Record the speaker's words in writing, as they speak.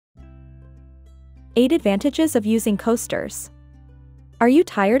8 Advantages of using coasters. Are you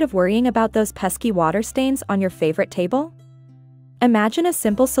tired of worrying about those pesky water stains on your favorite table? Imagine a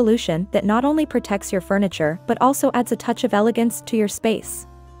simple solution that not only protects your furniture but also adds a touch of elegance to your space.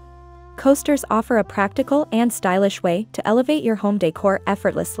 Coasters offer a practical and stylish way to elevate your home decor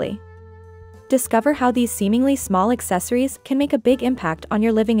effortlessly. Discover how these seemingly small accessories can make a big impact on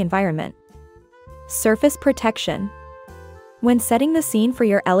your living environment. Surface protection. When setting the scene for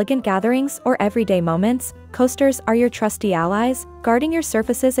your elegant gatherings or everyday moments, coasters are your trusty allies, guarding your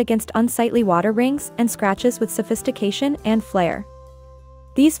surfaces against unsightly water rings and scratches with sophistication and flair.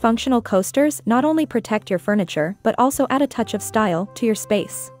 These functional coasters not only protect your furniture but also add a touch of style to your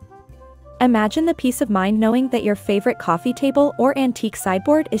space. Imagine the peace of mind knowing that your favorite coffee table or antique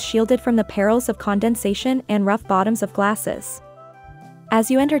sideboard is shielded from the perils of condensation and rough bottoms of glasses. As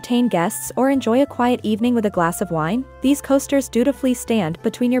you entertain guests or enjoy a quiet evening with a glass of wine, these coasters dutifully stand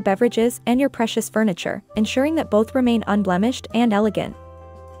between your beverages and your precious furniture, ensuring that both remain unblemished and elegant.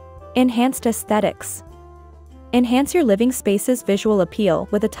 Enhanced aesthetics. Enhance your living space's visual appeal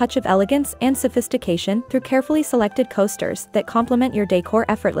with a touch of elegance and sophistication through carefully selected coasters that complement your decor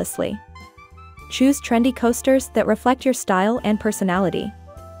effortlessly. Choose trendy coasters that reflect your style and personality.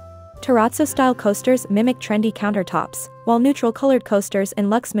 Terrazzo-style coasters mimic trendy countertops, while neutral-colored coasters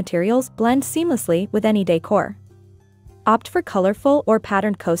in luxe materials blend seamlessly with any decor. Opt for colorful or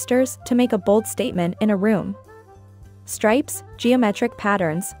patterned coasters to make a bold statement in a room. Stripes, geometric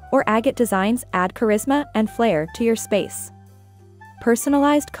patterns, or agate designs add charisma and flair to your space.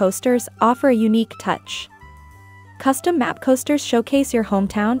 Personalized coasters offer a unique touch. Custom map coasters showcase your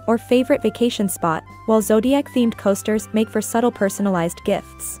hometown or favorite vacation spot, while zodiac-themed coasters make for subtle personalized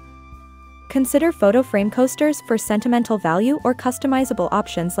gifts. Consider photo frame coasters for sentimental value or customizable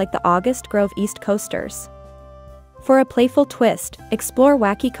options like the August Grove East coasters. For a playful twist, explore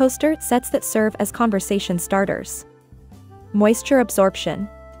wacky coaster sets that serve as conversation starters. Moisture absorption.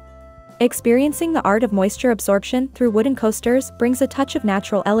 Experiencing the art of moisture absorption through wooden coasters brings a touch of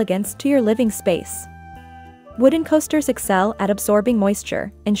natural elegance to your living space. Wooden coasters excel at absorbing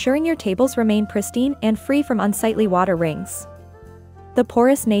moisture, ensuring your tables remain pristine and free from unsightly water rings. The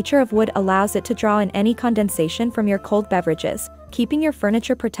porous nature of wood allows it to draw in any condensation from your cold beverages, keeping your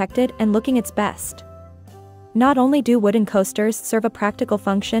furniture protected and looking its best. Not only do wooden coasters serve a practical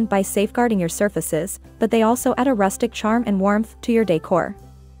function by safeguarding your surfaces, but they also add a rustic charm and warmth to your decor.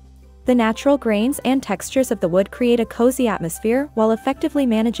 The natural grains and textures of the wood create a cozy atmosphere while effectively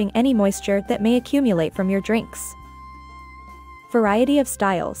managing any moisture that may accumulate from your drinks. Variety of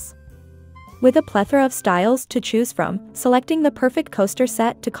styles. With a plethora of styles to choose from, selecting the perfect coaster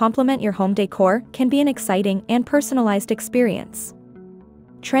set to complement your home decor can be an exciting and personalized experience.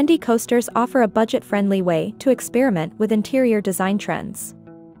 Trendy coasters offer a budget-friendly way to experiment with interior design trends.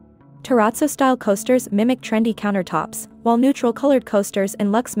 Terrazzo-style coasters mimic trendy countertops, while neutral-colored coasters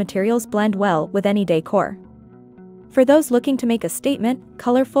in luxe materials blend well with any decor. For those looking to make a statement,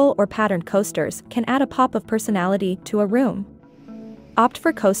 colorful or patterned coasters can add a pop of personality to a room. Opt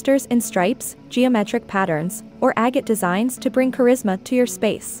for coasters in stripes, geometric patterns, or agate designs to bring charisma to your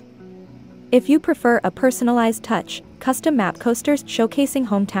space. If you prefer a personalized touch, custom map coasters showcasing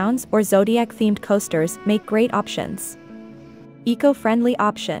hometowns or zodiac-themed coasters make great options. Eco-friendly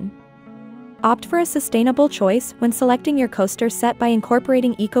option. Opt for a sustainable choice when selecting your coaster set by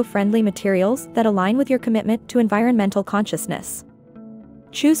incorporating eco-friendly materials that align with your commitment to environmental consciousness.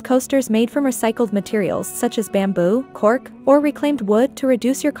 Choose coasters made from recycled materials such as bamboo, cork, or reclaimed wood to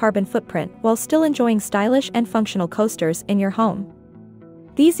reduce your carbon footprint while still enjoying stylish and functional coasters in your home.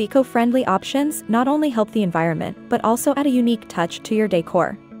 These eco-friendly options not only help the environment but also add a unique touch to your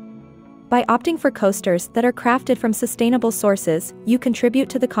decor. By opting for coasters that are crafted from sustainable sources, you contribute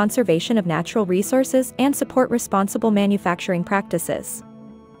to the conservation of natural resources and support responsible manufacturing practices.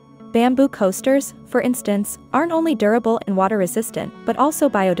 Bamboo coasters, for instance, aren't only durable and water-resistant but also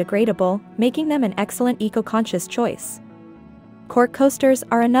biodegradable, making them an excellent eco-conscious choice. Cork coasters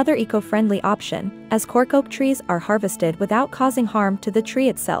are another eco-friendly option, as cork oak trees are harvested without causing harm to the tree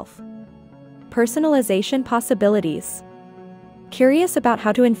itself. Personalization possibilities. Curious about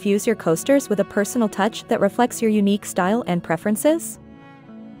how to infuse your coasters with a personal touch that reflects your unique style and preferences?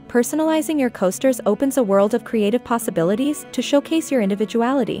 Personalizing your coasters opens a world of creative possibilities to showcase your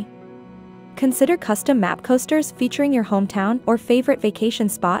individuality. Consider custom map coasters featuring your hometown or favorite vacation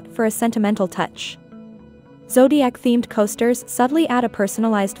spot for a sentimental touch. Zodiac-themed coasters subtly add a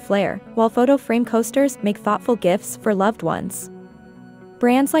personalized flair, while photo frame coasters make thoughtful gifts for loved ones.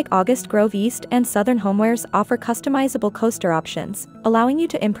 Brands like August Grove East and Southern Homewares offer customizable coaster options, allowing you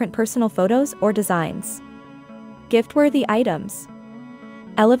to imprint personal photos or designs. Gift-worthy items.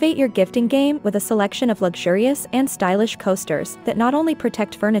 Elevate your gifting game with a selection of luxurious and stylish coasters that not only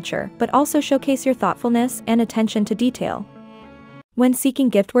protect furniture but also showcase your thoughtfulness and attention to detail. When seeking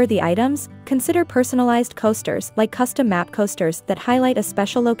gift-worthy items, consider personalized coasters like custom map coasters that highlight a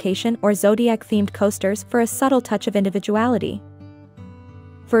special location or zodiac-themed coasters for a subtle touch of individuality.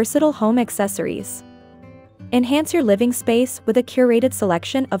 Versatile home accessories. Enhance your living space with a curated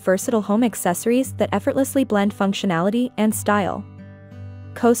selection of versatile home accessories that effortlessly blend functionality and style.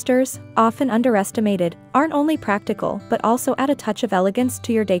 Coasters, often underestimated, aren't only practical but also add a touch of elegance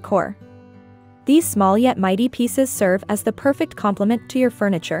to your decor. These small yet mighty pieces serve as the perfect complement to your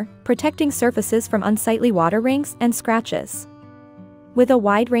furniture, protecting surfaces from unsightly water rings and scratches. With a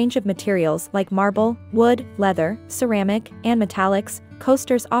wide range of materials like marble, wood, leather, ceramic, and metallics,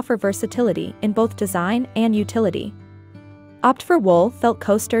 coasters offer versatility in both design and utility. Opt for wool felt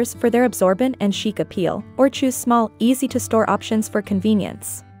coasters for their absorbent and chic appeal, or choose small, easy-to-store options for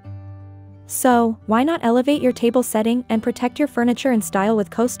convenience. So, why not elevate your table setting and protect your furniture in style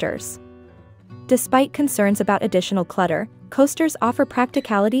with coasters? Despite concerns about additional clutter, coasters offer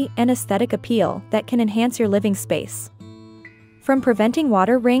practicality and aesthetic appeal that can enhance your living space. From preventing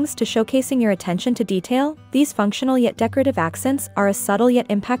water rings to showcasing your attention to detail, these functional yet decorative accents are a subtle yet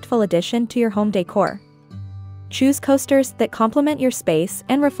impactful addition to your home decor. Choose coasters that complement your space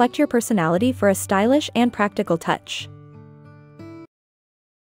and reflect your personality for a stylish and practical touch.